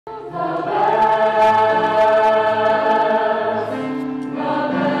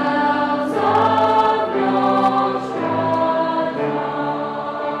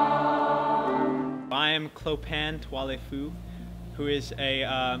Wale Fu, who is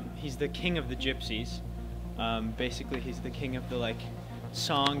he's the king of the gypsies. Basically, he's the king of the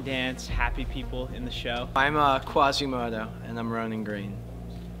song, dance, happy people in the show. I'm Quasimodo, and I'm Ronan Green.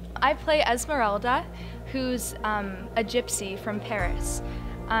 I play Esmeralda, who's a gypsy from Paris.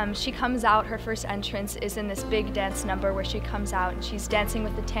 She comes out, her first entrance is in this big dance number where she comes out and she's dancing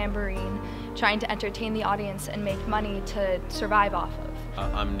with the tambourine, trying to entertain the audience and make money to survive off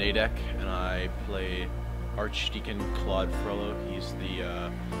of. I'm Nadek, and I play Archdeacon Claude Frollo. He's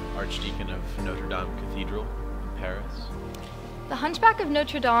the Archdeacon of Notre Dame Cathedral in Paris. The Hunchback of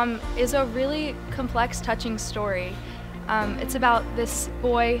Notre Dame is a really complex, touching story. It's about this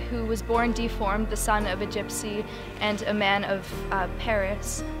boy who was born deformed, the son of a gypsy and a man of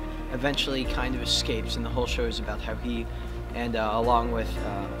Paris. Eventually kind of escapes, and the whole show is about how he and along with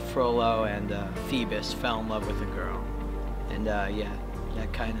Frollo and Phoebus fell in love with a girl. And yeah,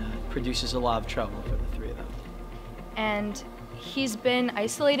 that kind of produces a lot of trouble for the three of them. And he's been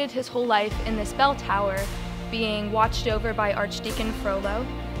isolated his whole life in this bell tower, being watched over by Archdeacon Frollo.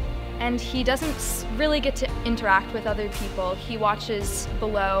 And he doesn't really get to interact with other people. He watches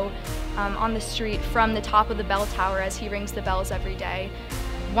below on the street from the top of the bell tower as he rings the bells every day,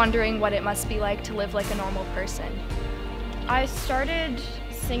 wondering what it must be like to live like a normal person. I started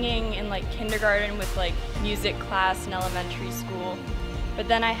singing in kindergarten with music class in elementary school, but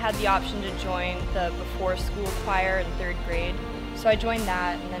then I had the option to join the before school choir in 3rd grade. So I joined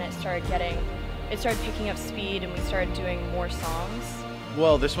that, and then it started picking up speed, and we started doing more songs.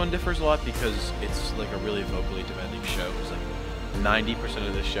 Well, this one differs a lot because it's a really vocally demanding show. Because 90%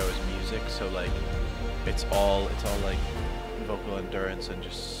 of the show is music, so it's all vocal endurance and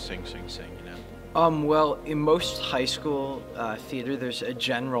just sing, you know. Well, in most high school theater, there's a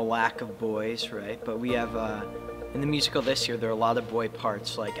general lack of boys, right? But we have in the musical this year, there are a lot of boy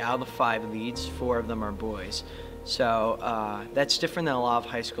parts. Out of the 5 leads, 4 of them are boys. So that's different than a lot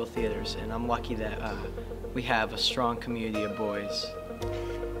of high school theaters, and I'm lucky that we have a strong community of boys.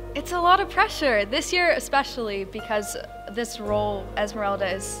 It's a lot of pressure, this year especially, because this role, Esmeralda,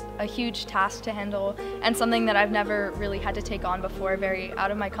 is a huge task to handle and something that I've never really had to take on before, very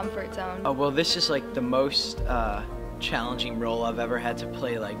out of my comfort zone. Oh, well, this is the most challenging role I've ever had to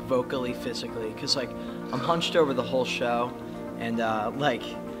play, vocally, physically, because I'm hunched over the whole show, and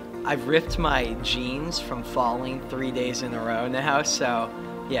I've ripped my jeans from falling 3 days in a row now, so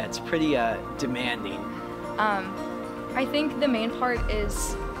yeah, it's pretty demanding. I think the main part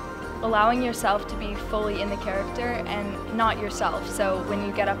is allowing yourself to be fully in the character and not yourself. So when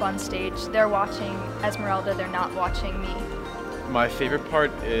you get up on stage, they're watching Esmeralda, they're not watching me. My favorite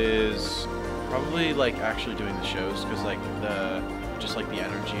part is probably actually doing the shows, because the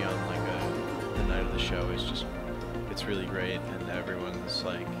energy on the night of the show is it's really great, and everyone's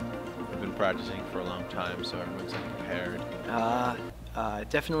we've been practicing for a long time, so everyone's prepared.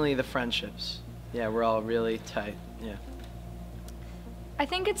 Definitely the friendships. Yeah, we're all really tight, yeah. I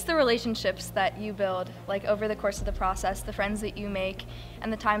think it's the relationships that you build, over the course of the process, the friends that you make,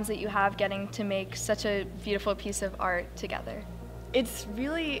 and the times that you have getting to make such a beautiful piece of art together. It's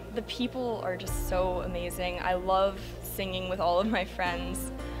really, the people are just so amazing. I love singing with all of my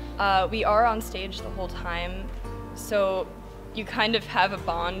friends. We are on stage the whole time, so you kind of have a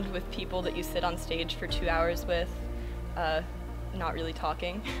bond with people that you sit on stage for 2 hours with, not really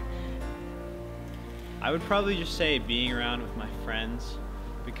talking. I would probably just say being around with my friends,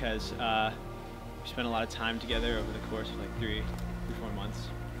 because we spent a lot of time together over the course of 3-4 months.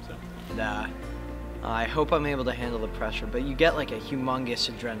 So. Nah, I hope I'm able to handle the pressure, but you get a humongous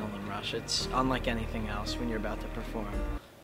adrenaline rush. It's unlike anything else when you're about to perform.